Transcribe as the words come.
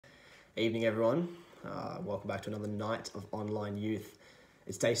Evening, everyone. Welcome back to another night of online youth.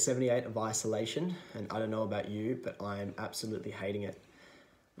 It's day 78 of isolation, and I don't know about you, but I'm absolutely hating it.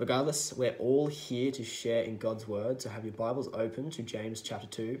 Regardless, we're all here to share in God's word, so have your Bibles open to James chapter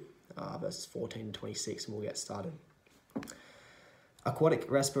 2, verses 14 to 26, and we'll get started.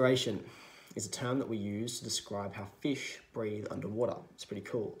 Aquatic respiration is a term that we use to describe how fish breathe underwater. It's pretty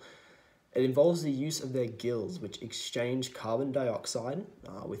cool. It involves the use of their gills, which exchange carbon dioxide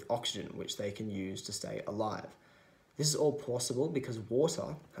with oxygen, which they can use to stay alive. This is all possible because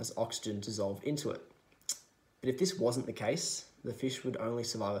water has oxygen dissolved into it. But if this wasn't the case, the fish would only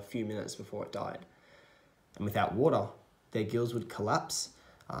survive a few minutes before it died. And without water, their gills would collapse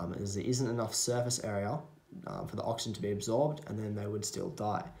as there isn't enough surface area for the oxygen to be absorbed, and then they would still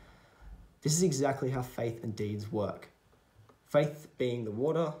die. This is exactly how faith and deeds work. Faith being the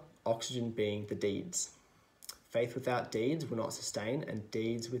water, oxygen being the deeds. Faith without deeds will not sustain, and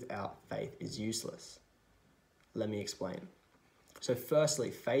deeds without faith is useless. Let me explain. So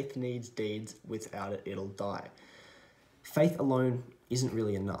firstly, faith needs deeds. Without it, it'll die. Faith alone isn't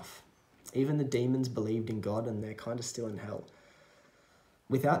really enough. Even the demons believed in God, and they're kind of still in hell.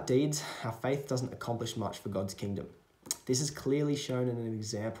 Without deeds, our faith doesn't accomplish much for God's kingdom. This is clearly shown in an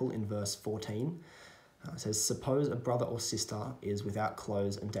example in verse 14. It says, suppose a brother or sister is without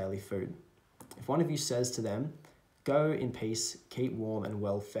clothes and daily food. If one of you says to them, go in peace, keep warm and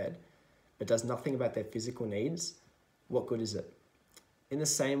well fed, but does nothing about their physical needs, what good is it? In the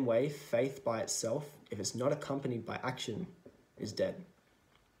same way, faith by itself, if it's not accompanied by action, is dead.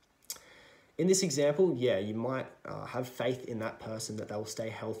 In this example, you might have faith in that person that they'll stay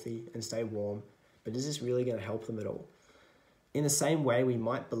healthy and stay warm, but is this really going to help them at all? In the same way, we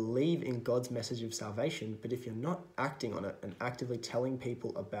might believe in God's message of salvation, but if you're not acting on it and actively telling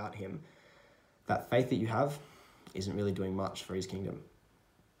people about him, that faith that you have isn't really doing much for his kingdom.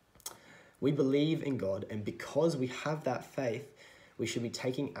 We believe in God, and because we have that faith, we should be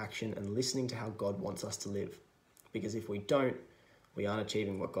taking action and listening to how God wants us to live. Because if we don't, we aren't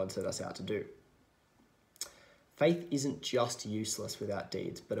achieving what God set us out to do. Faith isn't just useless without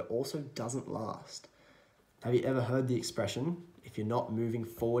deeds, but it also doesn't last. Have you ever heard the expression, if you're not moving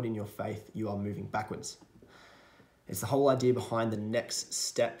forward in your faith, you are moving backwards? It's the whole idea behind the next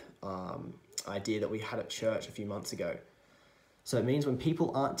step idea that we had at church a few months ago. So it means when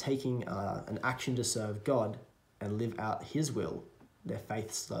people aren't taking an action to serve God and live out his will, their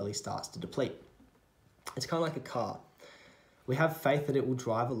faith slowly starts to deplete. It's kind of like a car. We have faith that it will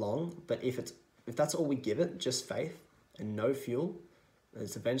drive along, but if that's all we give it, just faith and no fuel, then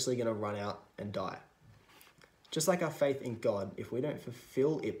it's eventually going to run out and die. Just like our faith in God, if we don't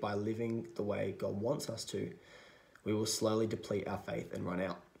fulfill it by living the way God wants us to, we will slowly deplete our faith and run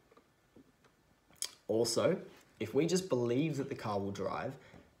out. Also, if we just believe that the car will drive,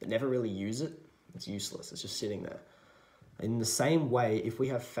 but never really use it, it's useless. It's just sitting there. In the same way, if we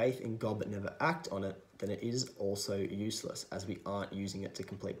have faith in God but never act on it, then it is also useless, as we aren't using it to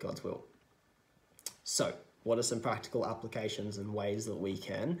complete God's will. So, what are some practical applications and ways that we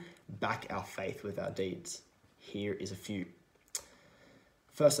can back our faith with our deeds? Here is a few.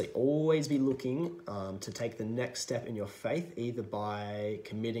 Firstly, always be looking to take the next step in your faith, either by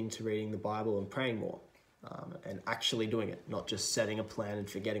committing to reading the Bible and praying more, and actually doing it, not just setting a plan and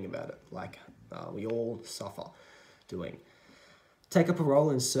forgetting about it, like we all suffer doing. Take up a role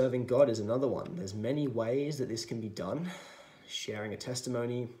in serving God is another one. There's many ways that this can be done. Sharing a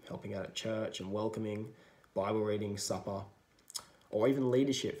testimony, helping out at church and welcoming, Bible reading, supper, or even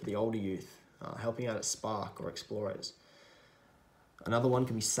leadership for the older youth. Helping out at Spark or Explorers. Another one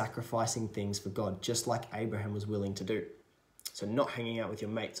can be sacrificing things for God, just like Abraham was willing to do. So not hanging out with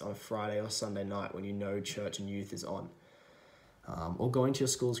your mates on a Friday or Sunday night when you know church and youth is on. Or going to your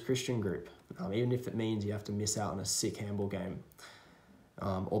school's Christian group, even if it means you have to miss out on a sick handball game.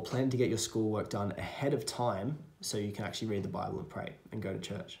 Or plan to get your schoolwork done ahead of time so you can actually read the Bible and pray and go to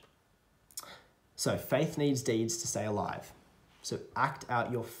church. So faith needs deeds to stay alive. So act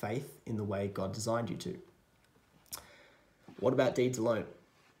out your faith in the way God designed you to. What about deeds alone?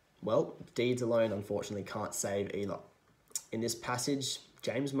 Well, deeds alone unfortunately can't save either. In this passage,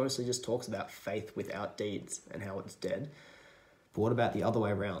 James mostly just talks about faith without deeds and how it's dead. But what about the other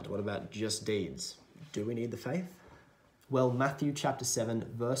way around? What about just deeds? Do we need the faith? Well, Matthew chapter 7,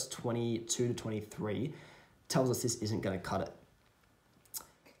 verse 22 to 23 tells us this isn't going to cut it.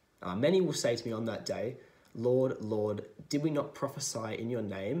 Many will say to me on that day, Lord, Lord, did we not prophesy in your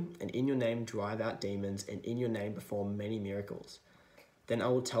name, and in your name drive out demons, and in your name perform many miracles? Then I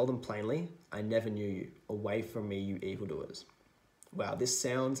will tell them plainly, I never knew you. Away from me, you evildoers. Wow, this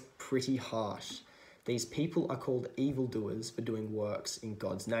sounds pretty harsh. These people are called evildoers for doing works in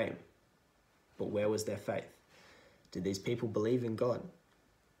God's name. but where was their faith? Did these people believe in God?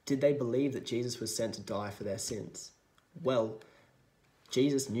 Did they believe that Jesus was sent to die for their sins? Well,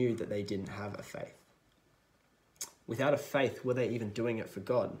 Jesus knew that they didn't have a faith. Without a faith, were they even doing it for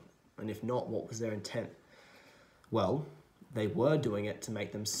God? And if not, what was their intent? Well, they were doing it to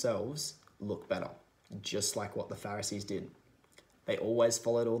make themselves look better, just like what the Pharisees did. They always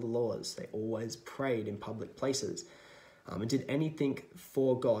followed all the laws. They always prayed in public places and did anything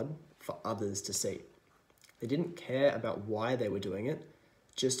for God for others to see. They didn't care about why they were doing it,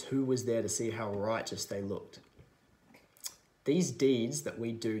 just who was there to see how righteous they looked. These deeds that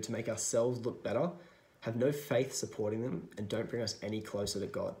we do to make ourselves look better have no faith supporting them and don't bring us any closer to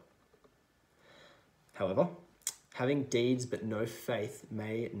God. However, having deeds but no faith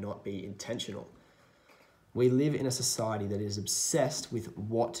may not be intentional. We live in a society that is obsessed with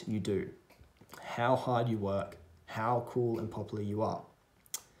what you do, how hard you work, how cool and popular you are.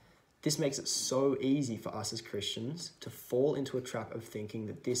 This makes it so easy for us as Christians to fall into a trap of thinking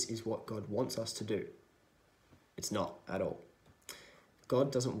that this is what God wants us to do. It's not at all.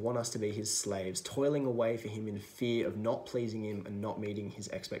 God doesn't want us to be his slaves, toiling away for him in fear of not pleasing him and not meeting his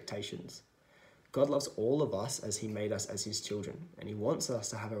expectations. God loves all of us as he made us as his children, and he wants us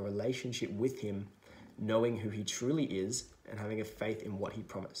to have a relationship with him, knowing who he truly is and having a faith in what he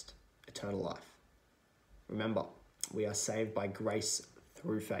promised, eternal life. Remember, we are saved by grace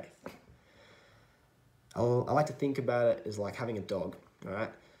through faith. I like to think about it as like having a dog, all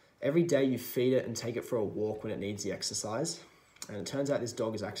right? Every day you feed it and take it for a walk when it needs the exercise. And it turns out this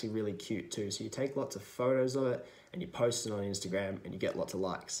dog is actually really cute too. So you take lots of photos of it and you post it on Instagram and you get lots of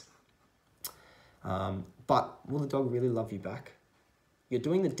likes. But will the dog really love you back? You're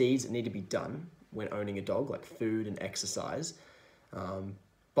doing the deeds that need to be done when owning a dog, like food and exercise.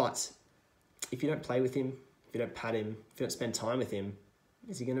 But if you don't play with him, if you don't pat him, if you don't spend time with him,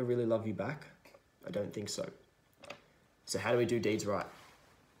 is he going to really love you back? I don't think so. So how do we do deeds right?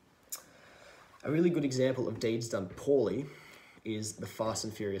 A really good example of deeds done poorly is the Fast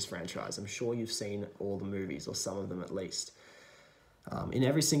and Furious franchise. I'm sure you've seen all the movies, or some of them at least. In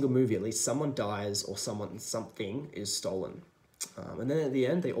every single movie, at least someone dies or something is stolen. And then at the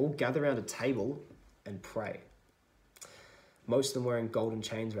end, they all gather around a table and pray. Most of them wearing golden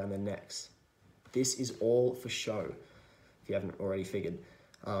chains around their necks. This is all for show, if you haven't already figured,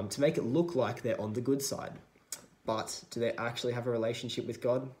 to make it look like they're on the good side. But do they actually have a relationship with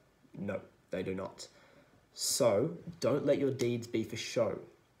God? No, they do not. So don't let your deeds be for show.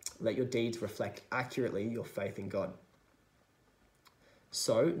 Let your deeds reflect accurately your faith in God.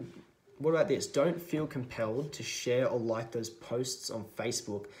 So what about this? Don't feel compelled to share or like those posts on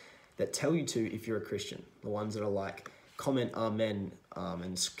Facebook that tell you to if you're a Christian. The ones that are like, comment amen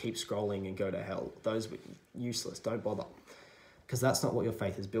and keep scrolling and go to hell. Those are useless. Don't bother, because that's not what your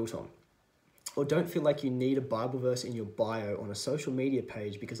faith is built on. Or don't feel like you need a Bible verse in your bio on a social media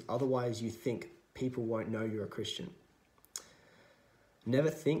page because otherwise you think people won't know you're a Christian. Never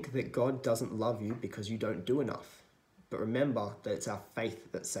think that God doesn't love you because you don't do enough. But remember that it's our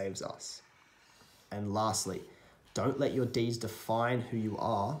faith that saves us. And lastly, don't let your deeds define who you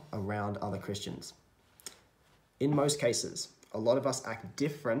are around other Christians. In most cases, a lot of us act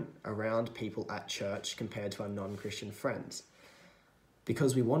different around people at church compared to our non-Christian friends,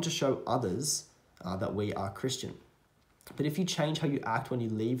 because we want to show others that we are Christian. But if you change how you act when you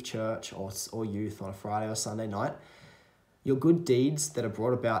leave church or youth on a Friday or Sunday night, your good deeds that are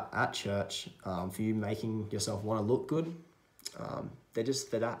brought about at church for you making yourself want to look good, they're just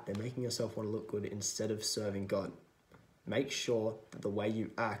for that. They're making yourself want to look good instead of serving God. Make sure that the way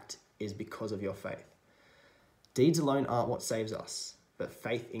you act is because of your faith. Deeds alone aren't what saves us, but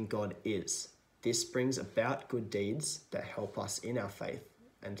faith in God is. This brings about good deeds that help us in our faith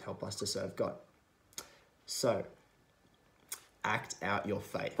and help us to serve God. So, act out your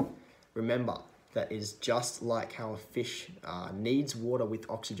faith. Remember, that is just like how a fish needs water with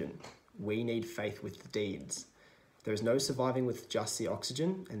oxygen. We need faith with the deeds. There is no surviving with just the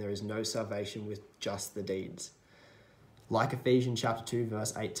oxygen, and there is no salvation with just the deeds. Like Ephesians chapter 2,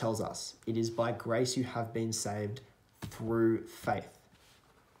 verse 8 tells us, it is by grace you have been saved through faith.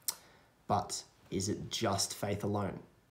 But is it just faith alone?